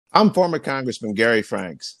I'm former Congressman Gary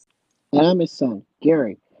Franks. And I'm his son,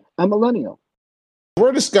 Gary, a millennial.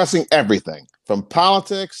 We're discussing everything from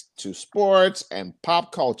politics to sports and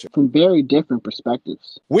pop culture. From very different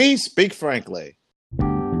perspectives. We speak frankly.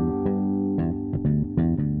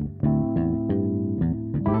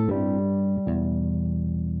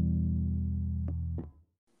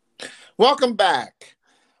 Welcome back.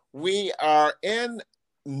 We are in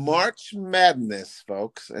March Madness,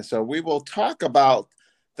 folks. And so we will talk about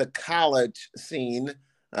the college scene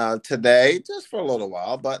today, just for a little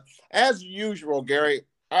while. But as usual, Gary,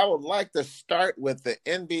 I would like to start with the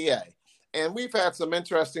NBA. And we've had some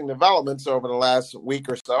interesting developments over the last week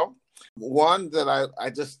or so. One that I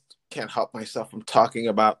just can't help myself from talking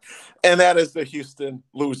about, and that is the Houston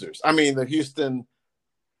losers. I mean, the Houston,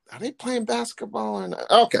 are they playing basketball or not?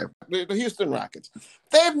 Okay, the Houston Rockets.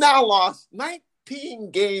 They've now lost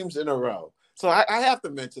 19 games in a row. So I have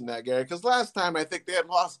to mention that, Gary, because last time I think they had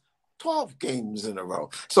lost 12 games in a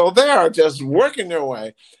row. So they are just working their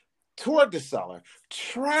way toward the cellar,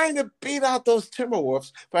 trying to beat out those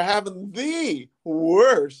Timberwolves for having the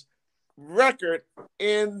worst record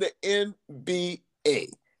in the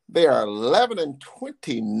NBA. They are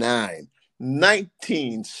 11-29,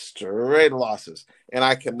 19 straight losses, and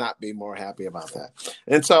I cannot be more happy about that.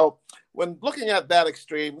 And so when looking at that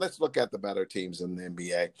extreme, let's look at the better teams in the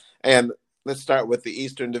NBA. And let's start with the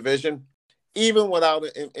Eastern Division. Even without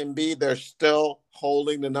Embiid, they're still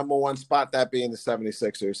holding the number one spot, that being the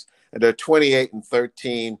 76ers. And they're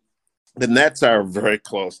 28-13. The Nets are very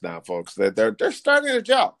close now, folks. They're starting to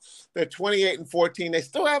gel. They're 28-14. They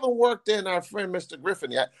still haven't worked in our friend Mr. Griffin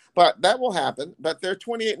yet, but that will happen. But they're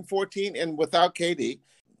 28-14, and without KD,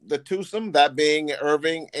 the twosome, that being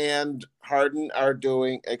Irving and Harden, are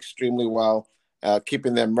doing extremely well,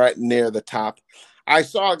 keeping them right near the top. I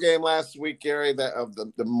saw a game last week, Gary, that of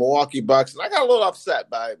the Milwaukee Bucks, and I got a little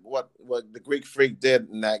upset by what the Greek Freak did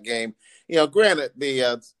in that game. You know, granted,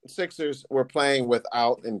 the Sixers were playing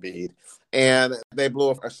without Embiid, and they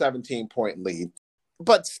blew a 17-point lead.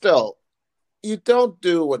 But still, you don't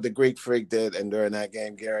do what the Greek Freak did during that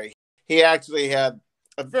game, Gary. He actually had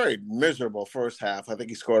a very miserable first half. I think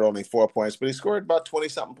he scored only 4 points, but he scored about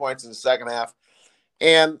 20-something points in the second half.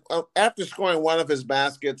 And after scoring one of his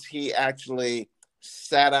baskets, he actually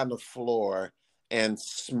sat on the floor and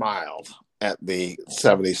smiled at the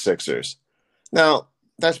 76ers. Now,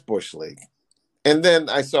 that's Bush League. And then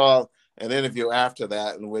I saw an interview after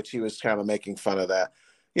that in which he was kind of making fun of that.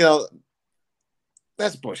 You know,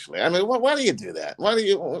 that's Bush League. I mean, why do you do that? Why do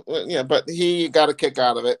you, but he got a kick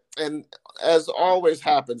out of it. And as always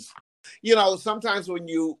happens, you know, sometimes when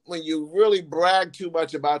you really brag too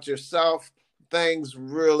much about yourself, things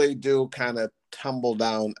really do kind of tumble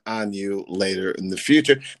down on you later in the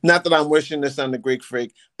future. Not that I'm wishing this on the Greek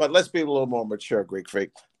Freak, but let's be a little more mature, Greek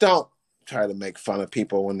Freak. Don't try to make fun of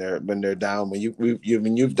people when they're down. When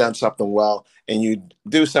you've done something well and you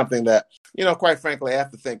do something that, you know, quite frankly, I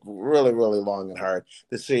have to think really, really long and hard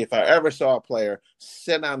to see if I ever saw a player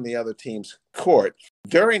sit on the other team's court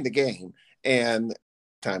during the game, and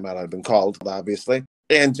timeout had been called, obviously,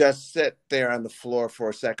 and just sit there on the floor for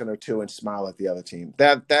a second or two and smile at the other team.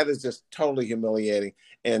 That is just totally humiliating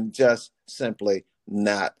and just simply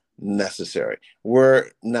not necessary. We're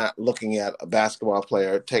not looking at a basketball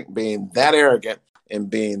player being that arrogant and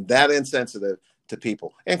being that insensitive to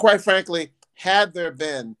people. And quite frankly, had there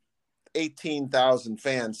been 18,000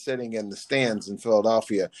 fans sitting in the stands in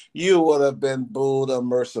Philadelphia, you would have been booed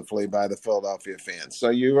unmercifully by the Philadelphia fans. So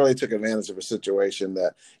you really took advantage of a situation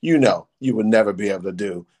that you know you would never be able to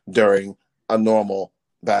do during a normal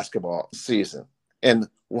basketball season. And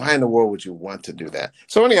why in the world would you want to do that?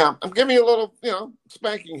 So anyhow, I'm giving you a little,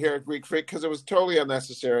 spanking here at Greek Freak because it was totally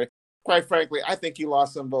unnecessary. Quite frankly, I think you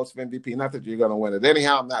lost some votes for MVP. Not that you're going to win it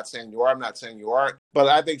anyhow. I'm not saying you are. I'm not saying you aren't. But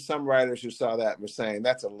I think some writers who saw that were saying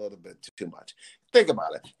that's a little bit too much. Think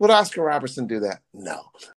about it. Would Oscar Robertson do that? No.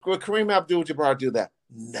 Would Kareem Abdul-Jabbar do that?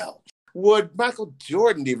 No. Would Michael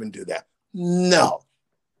Jordan even do that? No.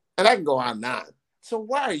 And I can go on and on. So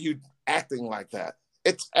why are you acting like that?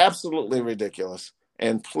 It's absolutely ridiculous.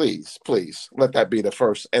 And please, please, let that be the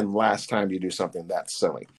first and last time you do something that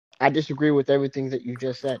silly. I disagree with everything that you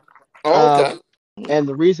just said. Oh, okay. And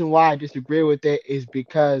the reason why I disagree with it is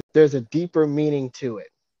because there's a deeper meaning to it.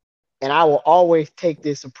 And I will always take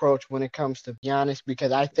this approach when it comes to Giannis,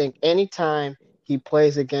 because I think anytime he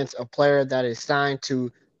plays against a player that is signed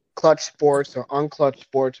to Clutch Sports or Unclutch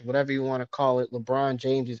Sports, whatever you want to call it, LeBron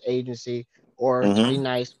James's agency, or to be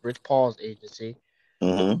nice, Rich Paul's agency,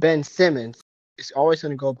 Ben Simmons, is always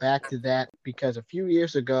going to go back to that, because a few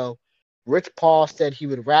years ago, Rich Paul said he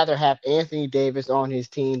would rather have Anthony Davis on his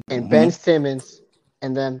team and Ben Simmons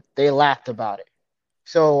and then they laughed about it.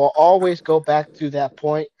 So I'll always go back to that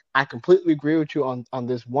point. I completely agree with you on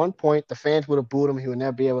this one point. The fans would have booed him. He would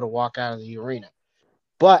never be able to walk out of the arena.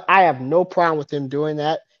 But I have no problem with him doing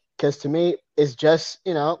that because to me, it's just,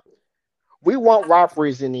 we want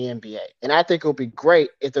rivalries in the NBA. And I think it'll be great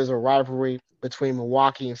if there's a rivalry between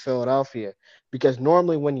Milwaukee and Philadelphia because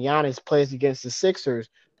normally when Giannis plays against the Sixers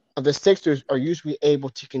are usually able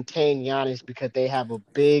to contain Giannis because they have a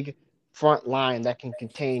big front line that can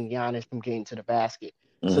contain Giannis from getting to the basket.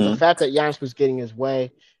 So the Mm-hmm. fact that Giannis was getting his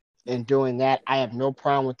way and doing that, I have no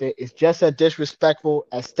problem with it. It's just as disrespectful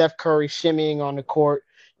as Steph Curry shimmying on the court.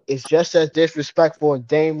 It's just as disrespectful as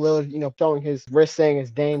Dame Lillard, throwing his wrist saying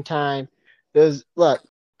it's Dame time. Look,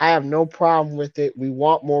 I have no problem with it. We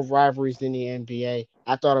want more rivalries in the NBA.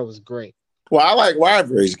 I thought it was great. Well, I like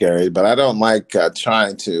rivalries, Gary, but I don't like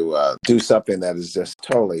trying to do something that is just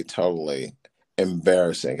totally, totally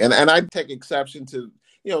embarrassing. And I take exception to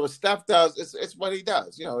what Steph does. It's what he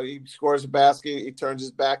does. He scores a basket, he turns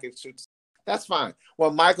his back, and shoots. That's fine.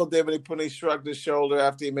 Well, Michael did when he shrugged his shoulder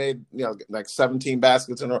after he made like 17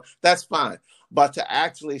 baskets in a row. That's fine. But to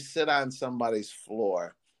actually sit on somebody's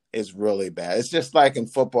floor is really bad. It's just like in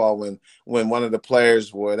football when one of the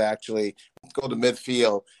players would actually go to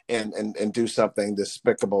midfield and do something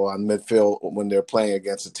despicable on midfield when they're playing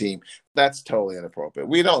against a team. That's totally inappropriate.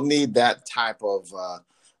 We don't need that type of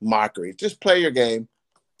mockery. Just play your game.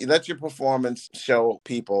 You let your performance show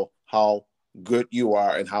people how good you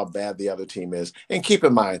are and how bad the other team is. And keep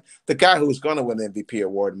in mind, the guy who was going to win the MVP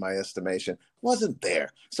award, in my estimation, wasn't there.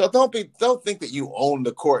 So don't think that you own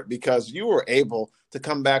the court because you were able to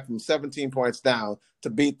come back from 17 points down to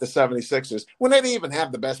beat the 76ers when they didn't even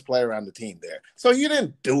have the best player on the team there. So you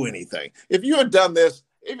didn't do anything. If you had done this,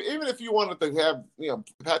 even if you wanted to have,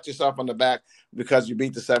 pat yourself on the back because you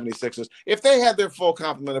beat the 76ers, if they had their full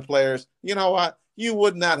complement of players, you know what? You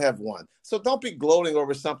would not have won. So don't be gloating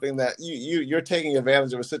over something that you're taking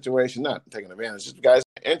advantage of a situation, not taking advantage. Just the guy's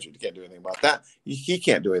injured. You can't do anything about that. He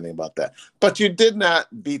can't do anything about that. But you did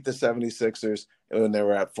not beat the 76ers when they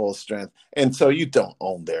were at full strength. And so you don't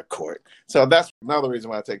own their court. So that's another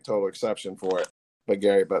reason why I take total exception for it. But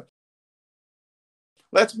Gary,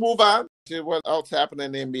 let's move on to what else happened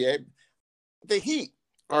in the NBA. The Heat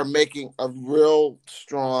are making a real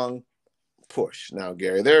strong push now,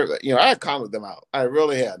 Gary. I counted them out. I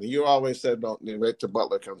really had. You always said don't wait till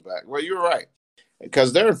Butler comes back. Well, you're right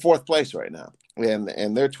because they're in fourth place right now, and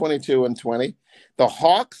they're 22-20. The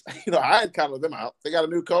Hawks, I had counted them out. They got a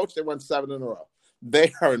new coach. They won 7 in a row.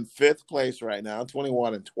 They are in fifth place right now,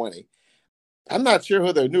 21-20. I'm not sure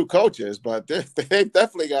who their new coach is, but they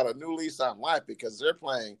definitely got a new lease on life because they're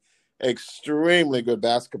playing extremely good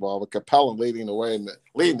basketball with Capella leading the way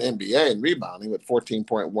leading the NBA and rebounding with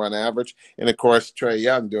 14.1 average. And, of course, Trae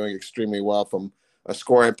Young doing extremely well from a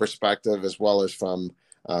scoring perspective as well as from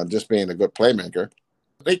just being a good playmaker.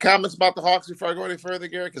 Any comments about the Hawks before I go any further,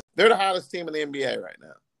 Gary? Because they're the hottest team in the NBA right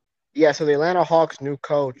now. Yeah, so the Atlanta Hawks' new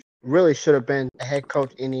coach really should have been a head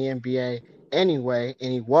coach in the NBA anyway,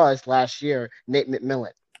 and he was last year, Nate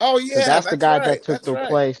McMillan. Oh, yeah, So that's the guy that took the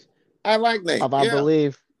place I like Nate. of, I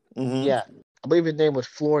believe, Mm-hmm. I believe his name was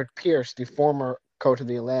Floyd Pierce, the former coach of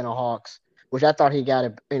the Atlanta Hawks, which I thought he got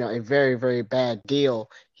a very, very bad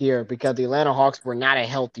deal here because the Atlanta Hawks were not a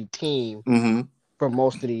healthy team for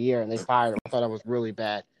most of the year, and they fired him. I thought that was really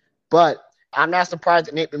bad. But I'm not surprised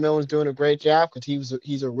that Nate McMillan's doing a great job because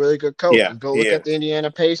he's a really good coach. Yeah, and go look at the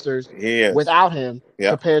Indiana Pacers without him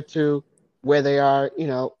compared to where they are,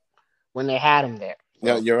 when they had him there. So.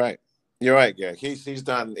 Yeah, you're right. You're right, Gary. He's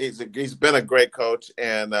been a great coach,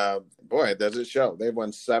 and boy, does it show. They've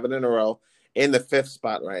won 7 in a row in the 5th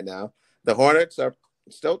spot right now. The Hornets are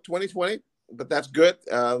still 20-20, but that's good.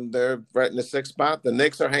 They're right in the 6th spot. The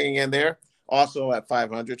Knicks are hanging in there, also at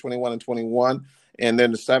 500, 21-21, and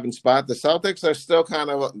then the 7th spot. The Celtics are still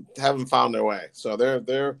kind of haven't found their way, so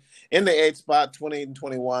they're in the 8th spot,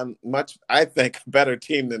 20-21. Much, I think, better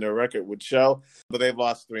team than their record would show, but they've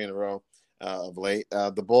lost 3 in a row of late.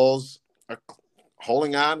 The Bulls are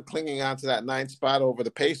holding on, clinging on to that 9th spot over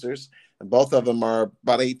the Pacers, and both of them are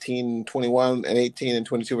about 18-21 and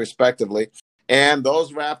 18-22 respectively. And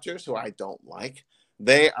those Raptors, who I don't like,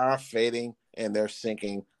 they are fading and they're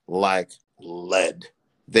sinking like lead.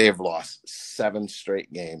 They've lost 7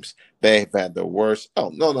 straight games. They've had the worst.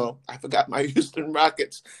 Oh, no, I forgot my Houston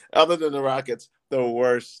Rockets. Other than the Rockets, the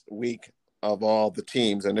worst week of all the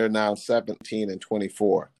teams, and they're now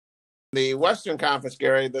 17-24. The Western Conference,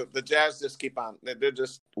 Gary, the Jazz just keep on. They're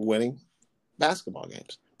just winning basketball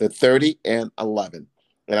games. They're 30-11.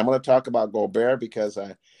 And I'm going to talk about Gobert because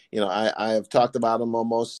I have talked about him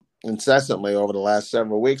almost incessantly over the last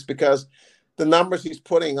several weeks because the numbers he's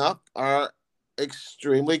putting up are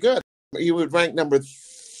extremely good. He would rank number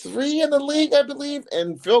 3 in the league, I believe,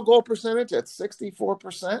 in field goal percentage at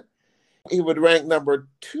 64%. He would rank number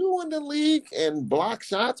 2 in the league in block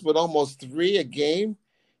shots with almost 3 a game.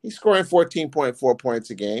 He's scoring 14.4 points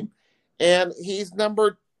a game. And he's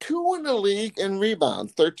number 2 in the league in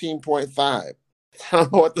rebounds, 13.5. I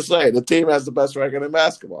don't know what to say. The team has the best record in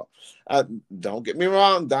basketball. Don't get me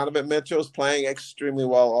wrong. Donovan Mitchell's playing extremely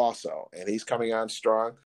well also, and he's coming on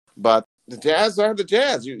strong. But the Jazz are the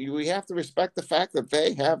Jazz. We have to respect the fact that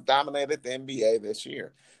they have dominated the NBA this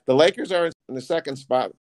year. The Lakers are in the second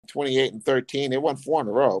spot, 28-13. They won 4 in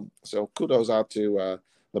a row. So kudos out to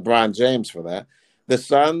LeBron James for that. The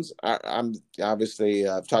Suns, I'm obviously,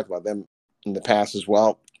 I've talked about them in the past as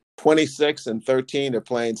well. 26-13. They're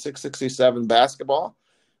playing 667 basketball.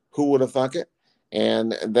 Who would have thunk it?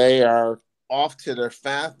 And they are off to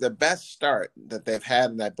the best start that they've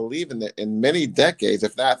had, and I believe in many decades,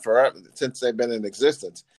 if not forever, since they've been in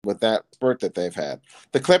existence, with that spurt that they've had.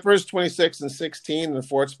 The Clippers, 26-16 in the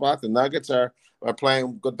 4th spot. The Nuggets are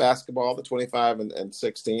playing good basketball, the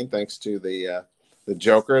 25-16, thanks to the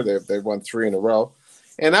Joker. They've won 3 in a row.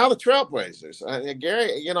 And now the Trailblazers.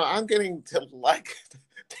 Gary, I'm getting to like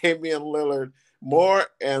Damian Lillard more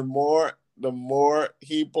and more the more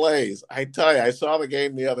he plays. I tell you, I saw the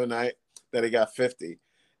game the other night that he got 50,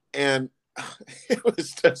 and it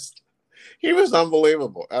was just, he was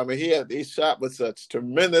unbelievable. I mean, he shot with such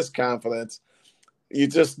tremendous confidence. You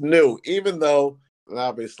just knew, even though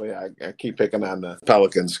obviously I keep picking on the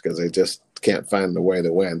Pelicans because they just can't find the way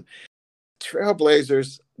to win.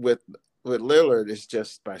 Trailblazers with Lillard is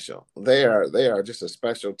just special. They are just a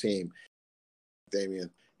special team. Damian,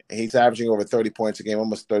 he's averaging over 30 points a game,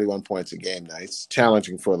 almost 31 points a game now. He's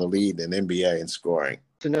challenging for the lead in NBA in scoring.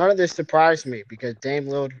 So none of this surprised me because Dame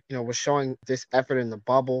Lillard, was showing this effort in the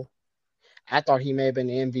bubble. I thought he may have been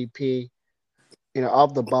the MVP,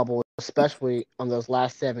 of the bubble, especially on those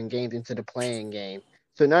last 7 games into the playing game.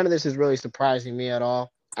 So none of this is really surprising me at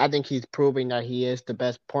all. I think he's proving that he is the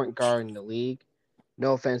best point guard in the league.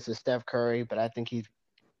 No offense to Steph Curry, but I think he's,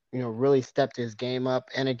 really stepped his game up.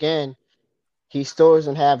 And again, he still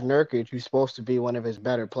doesn't have Nurkic, who's supposed to be one of his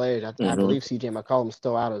better players. I believe C.J. McCollum's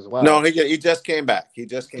still out as well. No, he just came back. He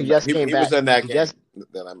came back. He was in that game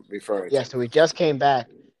that I'm referring to. Yeah, so he just came back.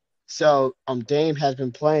 So Dame has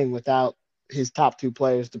been playing without his top 2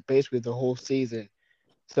 players basically the whole season.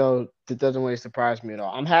 So it doesn't really surprise me at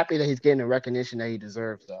all. I'm happy that he's getting the recognition that he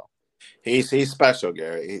deserves, though. He's special,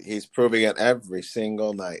 Gary. He's proving it every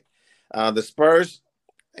single night. The Spurs,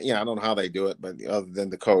 I don't know how they do it, but other than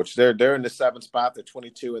the coach, they're in the 7th spot. They're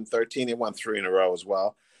 22-13. They won 3 in a row as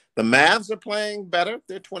well. The Mavs are playing better.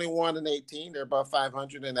 They're 21-18. They're above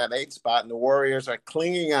 500 in that 8th spot, and the Warriors are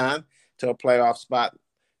clinging on to a playoff spot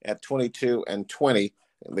at 22-20.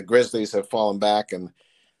 The Grizzlies have fallen back, and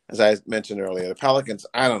as I mentioned earlier, the Pelicans,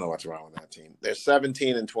 I don't know what's wrong with that team. They're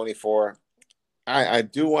 17-24. I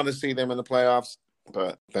do want to see them in the playoffs,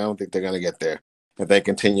 but I don't think they're going to get there if they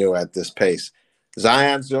continue at this pace.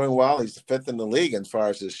 Zion's doing well. He's 5th in the league as far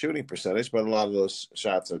as his shooting percentage, but a lot of those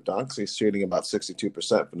shots are dunks. He's shooting about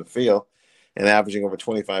 62% from the field and averaging over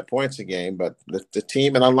 25 points a game. But the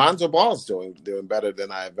team, and Alonzo Ball is doing better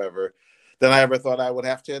than I ever thought I would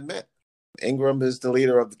have to admit. Ingram is the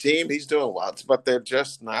leader of the team. He's doing well, but they're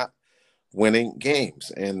just not winning games.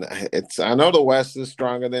 And I know the West is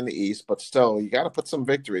stronger than the East, but still, you got to put some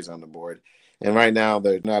victories on the board. And right now,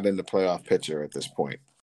 they're not in the playoff picture at this point.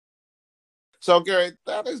 So, Gary,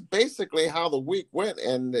 that is basically how the week went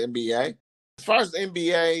in the NBA. As far as the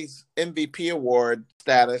NBA's MVP award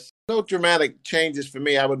status, no dramatic changes for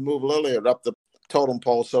me. I would move Lillard up the totem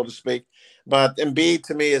pole, so to speak. But Embiid,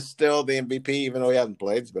 to me, is still the MVP, even though he hasn't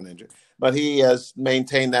played. He's been injured. But he has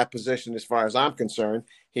maintained that position as far as I'm concerned.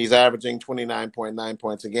 He's averaging 29.9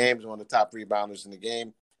 points a game. He's one of the top rebounders in the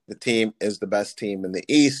game. The team is the best team in the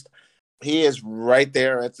East. He is right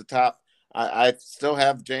there at the top. I still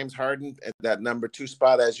have James Harden at that number 2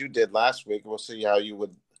 spot, as you did last week. We'll see how you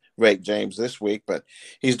would rate James this week. But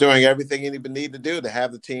he's doing everything he would need to do to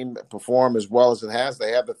have the team perform as well as it has.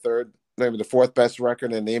 They have the 4th best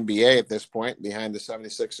record in the NBA at this point, behind the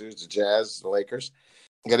 76ers, the Jazz, the Lakers.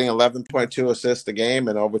 Getting 11.2 assists a game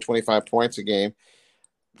and over 25 points a game.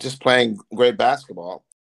 Just playing great basketball.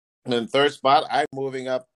 And in 3rd spot, I'm moving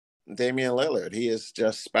up Damian Lillard. He is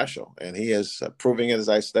just special, and he is proving it, as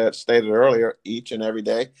I stated earlier, each and every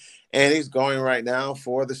day. And he's going right now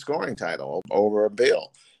for the scoring title over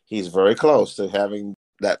Beal. He's very close to having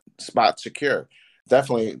that spot secure.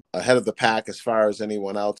 Definitely ahead of the pack as far as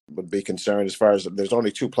anyone else would be concerned, as far as there's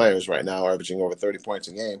only 2 players right now averaging over 30 points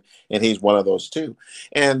a game, and he's one of those 2.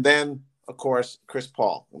 And then of course, Chris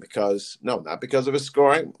Paul, not because of his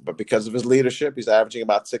scoring, but because of his leadership. He's averaging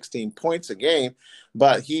about 16 points a game,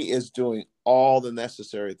 but he is doing all the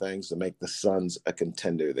necessary things to make the Suns a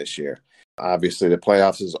contender this year. Obviously, the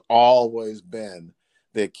playoffs has always been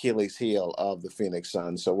the Achilles heel of the Phoenix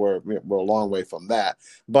Suns, so we're a long way from that.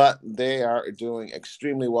 But they are doing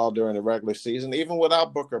extremely well during the regular season. Even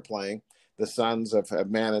without Booker playing, the Suns have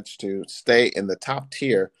managed to stay in the top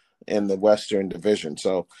tier in the Western Division.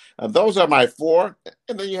 So those are my four.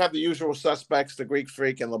 And then you have the usual suspects, the Greek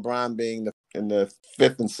Freak and LeBron being in the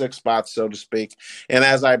fifth and sixth spots, so to speak. And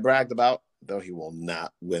as I bragged about, though he will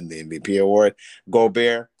not win the MVP award,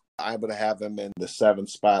 Gobert, I would have him in the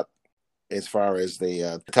seventh spot as far as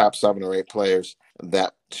the top 7 or 8 players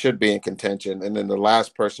that should be in contention. And then the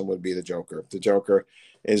last person would be the Joker. The Joker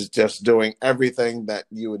is just doing everything that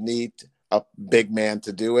you would need a big man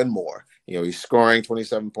to do and more. He's scoring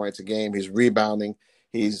 27 points a game. He's rebounding.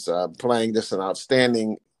 He's playing just an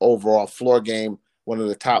outstanding overall floor game, one of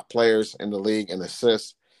the top players in the league in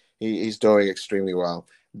assists. He's doing extremely well.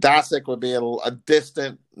 Doncic would be a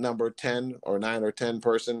distant number 10 or 9 or 10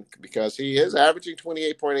 person because he is averaging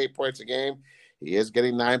 28.8 points a game. He is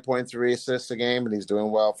getting 9.3 assists a game, and he's doing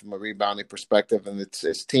well from a rebounding perspective. And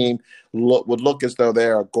his team would look as though they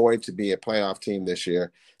are going to be a playoff team this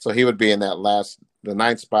year. So he would be in the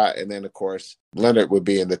 9th spot. And then, of course, Leonard would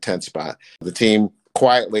be in the 10th spot. The team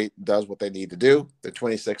quietly does what they need to do. They're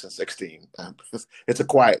 26 and 16. It's a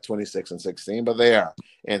quiet 26 and 16, but they are.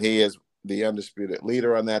 And he is the undisputed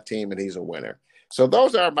leader on that team, and he's a winner. So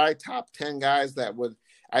those are my top 10 guys that would,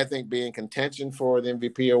 I think, be in contention for the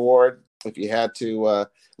MVP award if you had to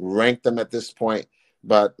rank them at this point.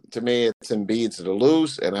 But to me, it's Embiid to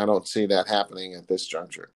lose, and I don't see that happening at this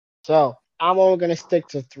juncture. So I'm only going to stick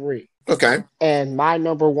to 3. Okay. And my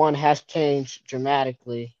number 1 has changed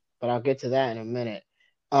dramatically, but I'll get to that in a minute.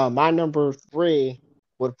 My number 3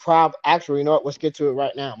 would actually, you know what? Let's get to it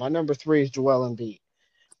right now. My number 3 is Joel Embiid.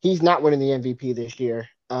 He's not winning the MVP this year.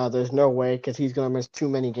 There's no way because he's going to miss too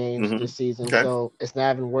many games this season. Okay. So it's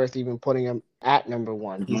not even worth even putting him at number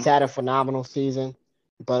 1. He's had a phenomenal season,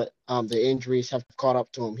 but the injuries have caught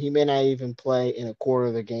up to him. He may not even play in a quarter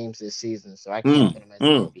of the games this season, so I can't put him as the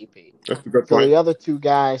MVP. That's a good point. So the other 2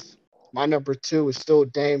 guys, my number 2 is still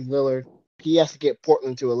Dame Lillard. He has to get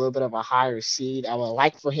Portland to a little bit of a higher seed. I would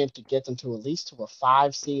like for him to get them to at least to a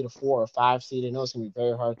 5 seed, a 4 or 5 seed. I know it's going to be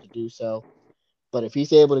very hard to do so. But if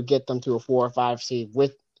he's able to get them to a 4 or 5 seed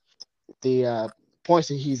with the points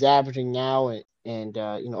that he's averaging now and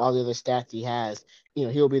all the other stats he has,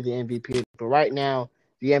 he'll be the MVP. But right now,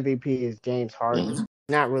 the MVP is James Harden.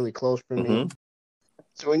 Not really close for me.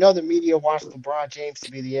 So we know the media wants LeBron James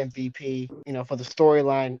to be the MVP. For the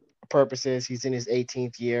storyline purposes, he's in his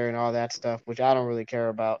 18th year and all that stuff, which I don't really care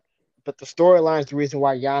about. But the storyline is the reason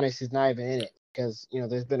why Giannis is not even in it because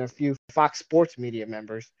there's been a few Fox Sports media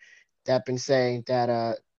members that have been saying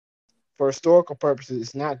that for historical purposes,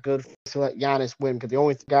 it's not good to let Giannis win because the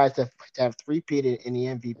only guys that have three-peated in the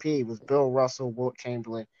MVP was Bill Russell, Wilt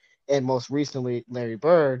Chamberlain, and most recently Larry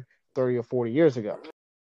Bird 30 or 40 years ago.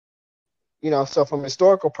 So from a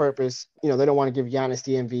historical purpose, they don't want to give Giannis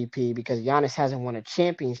the MVP because Giannis hasn't won a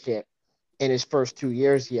championship in his first 2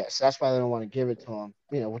 years yet. So that's why they don't want to give it to him,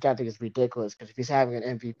 which I think is ridiculous because if he's having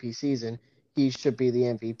an MVP season, he should be the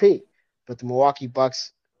MVP. But the Milwaukee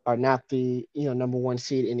Bucks are not the number 1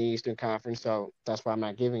 seed in the Eastern Conference, so that's why I'm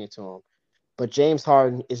not giving it to him. But James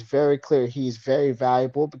Harden is very clear. He's very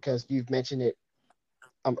valuable because you've mentioned it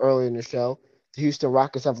earlier in the show. The Houston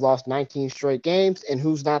Rockets have lost 19 straight games, and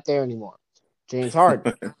who's not there anymore? James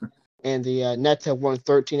Harden. And the Nets have won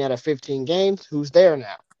 13 out of 15 games. Who's there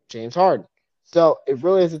now? James Harden. So it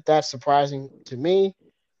really isn't that surprising to me.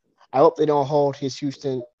 I hope they don't hold his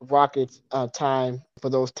Houston Rockets time for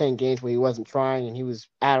those 10 games where he wasn't trying and he was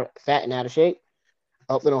fat and out of shape.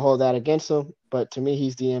 I hope they don't hold that against him. But to me,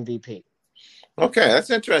 he's the MVP. Okay, that's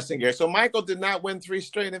interesting, Gary. So Michael did not win 3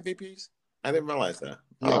 straight MVPs? I didn't realize that.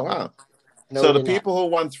 No. Oh, wow. No, so the people who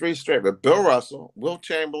won 3 straight were Bill Russell, Wilt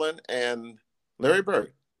Chamberlain, and Larry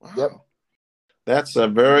Bird. Wow. Yep. That's a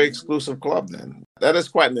very exclusive club then. That is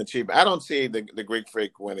quite an achievement. I don't see the Greek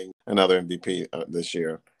Freak winning another MVP this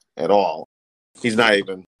year at all. He's not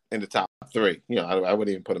even in the top 3. I wouldn't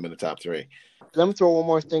even put him in the top 3. Let me throw one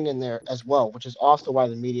more thing in there as well, which is also why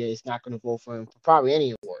the media is not going to vote for him for probably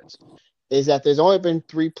any awards, is that there's only been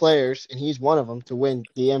 3 players, and he's one of them, to win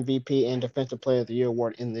the MVP and Defensive Player of the Year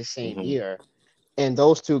award in this same year. And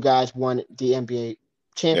those 2 guys won the NBA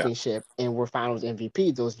championship and were finals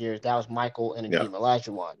MVP those years. That was Michael and Akeem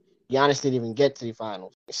Olajuwon. Giannis didn't even get to the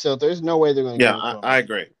finals. So there's no way they're going to I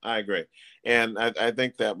agree. And I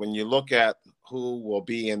think that when you look at who will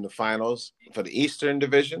be in the finals for the Eastern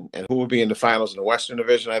Division and who will be in the finals in the Western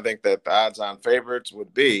Division, I think that the odds-on favorites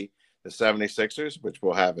would be the 76ers, which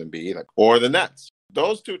will have Embiid, or the Nets.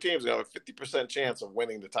 Those two teams have a 50% chance of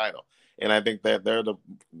winning the title. And I think that the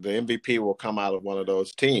MVP will come out of one of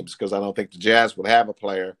those teams, because I don't think the Jazz would have a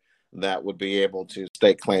player that would be able to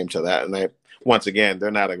stake claim to that. And once again, they're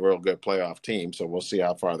not a real good playoff team, so we'll see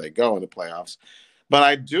how far they go in the playoffs. But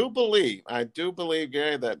I do believe,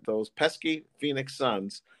 Gary, that those pesky Phoenix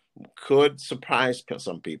Suns could surprise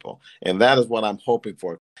some people. And that is what I'm hoping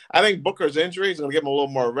for. I think Booker's injury is going to give him a little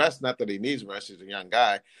more rest. Not that he needs rest. He's a young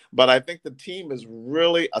guy. But I think the team is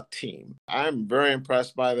really a team. I'm very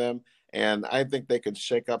impressed by them. And I think they could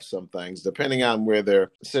shake up some things, depending on where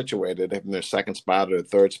they're situated. If their second spot or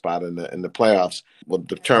third spot in the playoffs will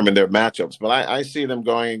determine their matchups. But I see them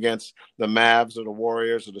going against the Mavs or the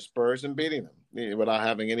Warriors or the Spurs and beating them without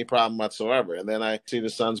having any problem whatsoever. And then I see the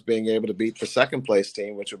Suns being able to beat the second place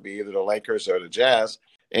team, which would be either the Lakers or the Jazz.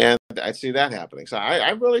 And I see that happening. So I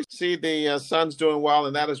really see the Suns doing well,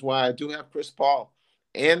 and that is why I do have Chris Paul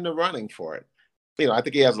in the running for it. I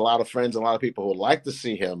think he has a lot of friends, a lot of people who would like to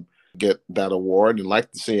see him get that award and like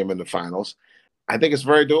to see him in the finals. I think it's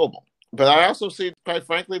very doable. But I also see, quite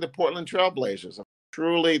frankly, the Portland Trailblazers.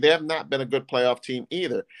 Truly, they have not been a good playoff team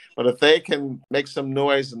either. But if they can make some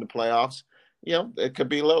noise in the playoffs, it could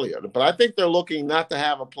be Lillard. But I think they're looking not to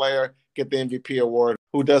have a player get the MVP award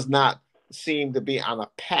who does not seem to be on a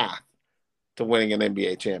path to winning an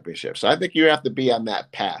NBA championship. So I think you have to be on that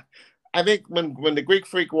path. I think when the Greek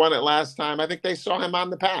Freak won it last time, I think they saw him on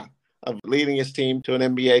the path of leading his team to an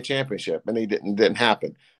NBA championship, and he didn't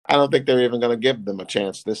happen. I don't think they're even going to give them a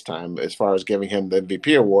chance this time as far as giving him the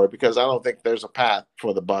MVP award, because I don't think there's a path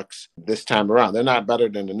for the Bucks this time around. They're not better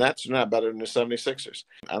than the Nets. They're not better than the 76ers.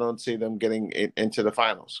 I don't see them getting into the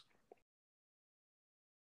finals.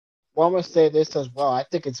 Well, I'm going to say this as well. I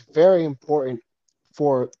think it's very important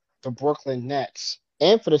for the Brooklyn Nets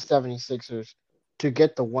and for the 76ers to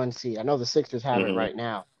get the 1 seed. I know the Sixers have it right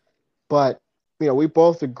now, but we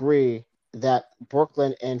both agree that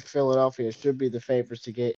Brooklyn and Philadelphia should be the favorites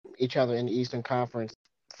to get each other in the Eastern Conference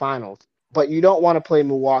Finals. But you don't want to play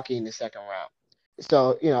Milwaukee in the second round.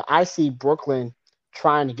 So, I see Brooklyn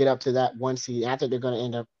trying to get up to that 1 seed. I think they're going to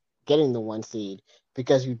end up getting the 1 seed,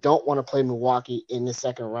 because you don't want to play Milwaukee in the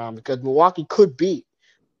second round, because Milwaukee could beat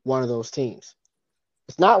one of those teams.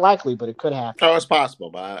 It's not likely, but it could happen. Oh, it's possible,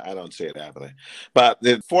 but I don't see it happening. But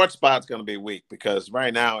the fourth spot's going to be weak, because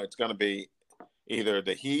right now it's going to be either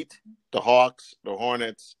the Heat, the Hawks, the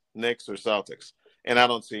Hornets, Knicks, or Celtics. And I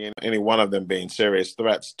don't see any one of them being serious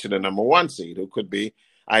threats to the number 1 seed, who could be,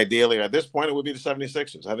 ideally, at this point, it would be the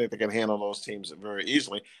 76ers. I think they can handle those teams very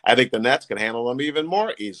easily. I think the Nets can handle them even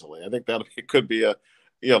more easily. I think that it could be a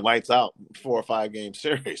lights out 4 or 5 game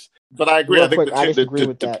series. But I agree. I think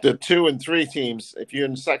the 2 and 3 teams, if you're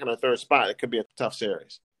in the second or third spot, it could be a tough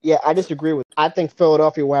series. Yeah, I disagree with. I think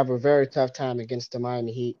Philadelphia will have a very tough time against the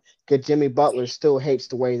Miami Heat, because Jimmy Butler still hates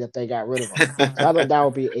the way that they got rid of him. So I think that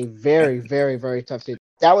would be a very, very, very tough series.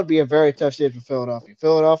 That would be a very tough series for Philadelphia.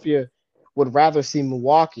 Philadelphia would rather see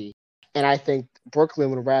Milwaukee, and I think Brooklyn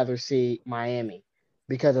would rather see Miami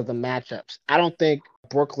because of the matchups. I don't think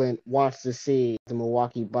Brooklyn wants to see the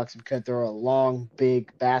Milwaukee Bucks, because they're a long,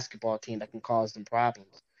 big basketball team that can cause them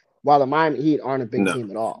problems, while the Miami Heat aren't a big team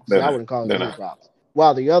at all. So that wouldn't cause them any problems.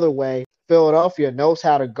 While the other way, Philadelphia knows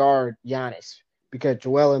how to guard Giannis, because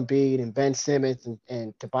Joel Embiid and Ben Simmons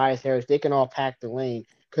and Tobias Harris, they can all pack the lane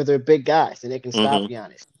because they're big guys and they can stop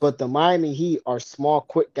Giannis. But the Miami Heat are small,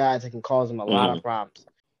 quick guys that can cause them a lot of problems.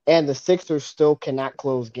 And the Sixers still cannot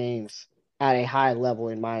close games at a high level,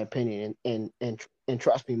 in my opinion. And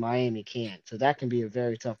trust me, Miami can. So that can be a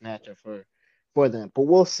very tough matchup for them. But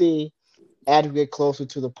we'll see as we get closer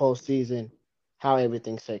to the postseason how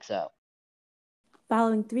everything shakes out.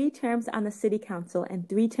 Following 3 terms on the City Council and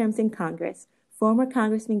 3 terms in Congress, former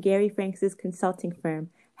Congressman Gary Franks' consulting firm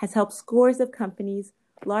has helped scores of companies,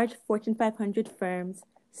 large Fortune 500 firms,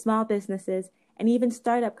 small businesses, and even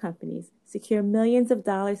startup companies secure millions of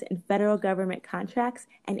dollars in federal government contracts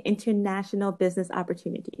and international business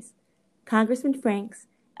opportunities. Congressman Franks,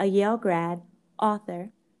 a Yale grad,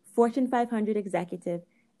 author, Fortune 500 executive,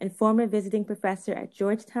 and former visiting professor at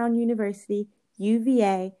Georgetown University,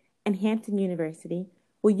 UVA, and Hampton University,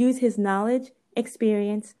 will use his knowledge,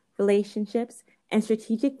 experience, relationships, and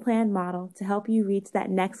strategic plan model to help you reach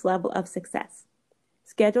that next level of success.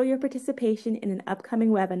 Schedule your participation in an upcoming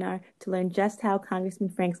webinar to learn just how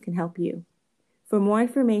Congressman Franks can help you. For more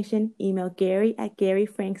information, email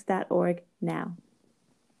gary@garyfranks.org now.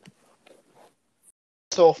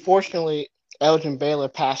 So, fortunately, Elgin Baylor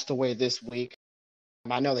passed away this week.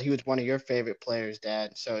 I know that he was one of your favorite players,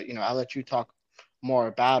 Dad. So, I'll let you talk more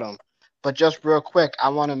about him. But just real quick, I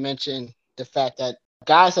want to mention the fact that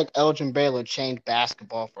guys like Elgin Baylor changed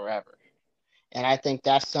basketball forever. And I think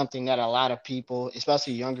that's something that a lot of people,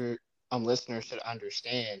 especially younger listeners, should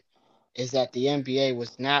understand is that the NBA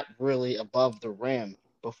was not really above the rim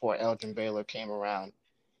before Elgin Baylor came around.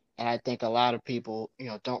 And I think a lot of people,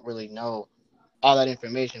 don't really know all that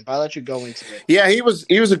information. But I'll let you go into it. Yeah, he was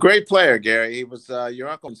a great player, Gary. He was your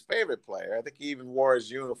uncle's favorite player. I think he even wore his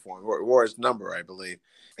uniform, wore his number, I believe.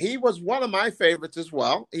 He was one of my favorites as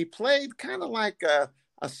well. He played kind of like a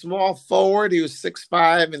small forward. He was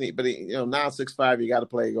 6'5", but now 6'5", you got to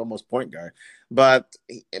play almost point guard. But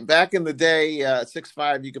back in the day,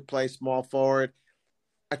 6'5", you could play small forward.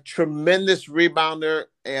 A tremendous rebounder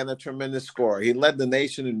and a tremendous scorer. He led the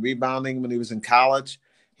nation in rebounding when he was in college.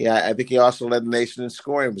 Yeah, I think he also led the nation in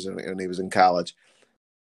scoring when he was in college.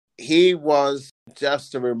 He was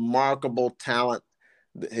just a remarkable talent.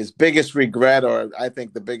 His biggest regret, or I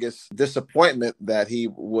think the biggest disappointment that he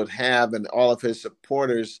would have and all of his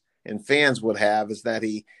supporters and fans would have, is that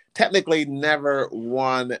he technically never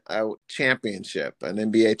won a championship, an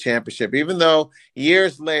NBA championship, even though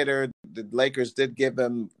years later, the Lakers did give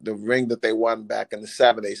them the ring that they won back in the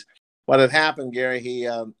 70s. What had happened, Gary, he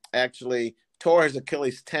actually tore his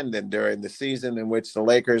Achilles tendon during the season in which the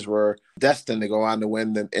Lakers were destined to go on to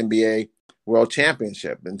win the NBA World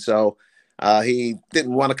Championship. And so he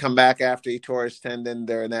didn't want to come back after he tore his tendon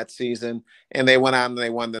during that season. And they went on and they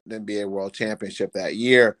won the NBA World Championship that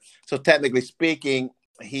year. So technically speaking,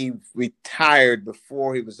 he retired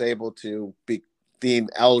before he was able to be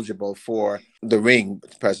deemed eligible for the ring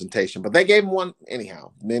presentation. But they gave him one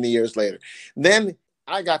anyhow, many years later. Then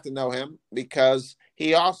I got to know him because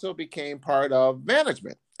he also became part of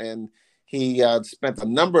management. And he spent a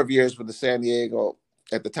number of years with the San Diego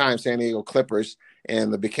Clippers,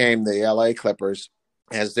 and became the LA Clippers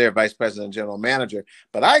as their vice president and general manager.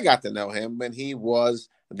 But I got to know him when he was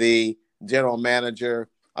the general manager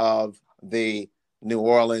of the New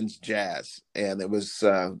Orleans Jazz. And it was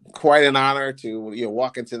quite an honor to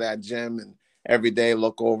walk into that gym and every day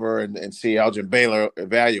look over and see Elgin Baylor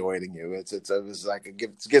evaluating you. It was like it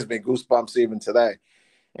gives me goosebumps even today.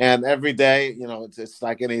 And every day, it's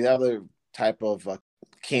like any other type of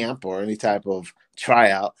camp or any type of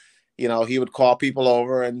tryout. He would call people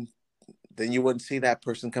over, and then you wouldn't see that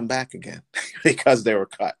person come back again because they were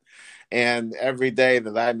cut. And every day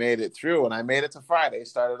that I made it through, and I made it to Friday,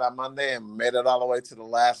 started on Monday and made it all the way to the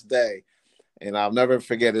last day. And I'll never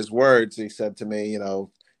forget his words. He said to me,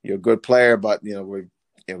 you're a good player, but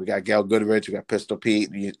we got Gail Goodrich, we got Pistol Pete.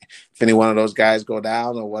 If any one of those guys go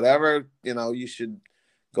down or whatever, you should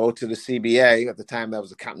go to the CBA. At the time, that was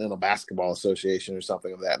the Continental Basketball Association or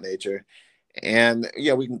something of that nature. And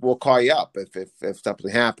we'll call you up if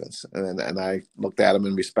something happens. And I looked at him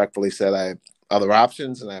and respectfully said, I have other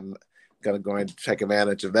options, and I'm going to go and take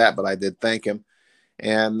advantage of that. But I did thank him.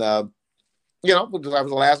 And, I was the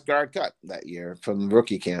last guard cut that year from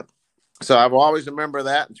rookie camp. So I will always remember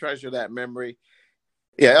that and treasure that memory.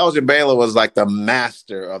 Yeah, Elgin Baylor was like the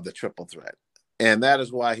master of the triple threat. And that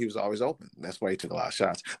is why he was always open. That's why he took a lot of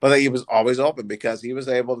shots. But he was always open because he was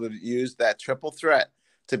able to use that triple threat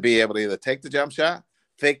to be able to either take the jump shot,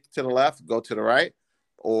 fake to the left, go to the right,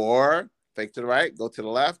 or fake to the right, go to the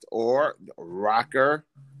left, or rocker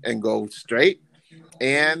and go straight.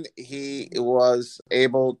 And he was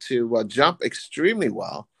able to jump extremely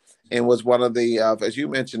well, and was one of the, as you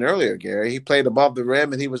mentioned earlier, Gary, he played above the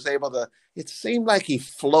rim, and he was able to, it seemed like he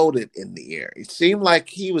floated in the air. It seemed like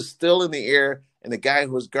he was still in the air, and the guy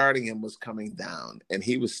who was guarding him was coming down, and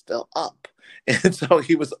he was still up. And so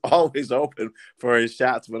he was always open for his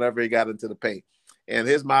shots whenever he got into the paint. And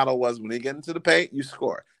his motto was, when he get into the paint, you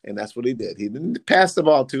score. And that's what he did. He didn't pass the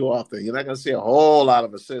ball too often. You're not going to see a whole lot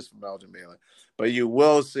of assists from Elgin Baylor. But you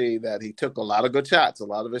will see that he took a lot of good shots. A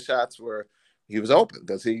lot of his shots were, he was open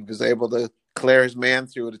because he was able to clear his man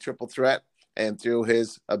through the triple threat and through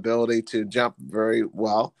his ability to jump very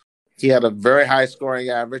well. He had a very high scoring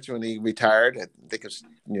average when he retired. I think it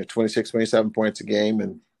was 26, 27 points a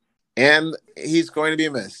game. And he's going to be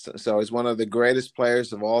missed. So he's one of the greatest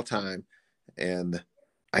players of all time. And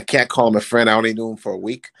I can't call him a friend. I only knew him for a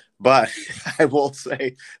week. But I will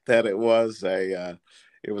say that it was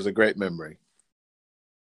a great memory.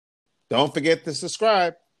 Don't forget to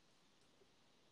subscribe.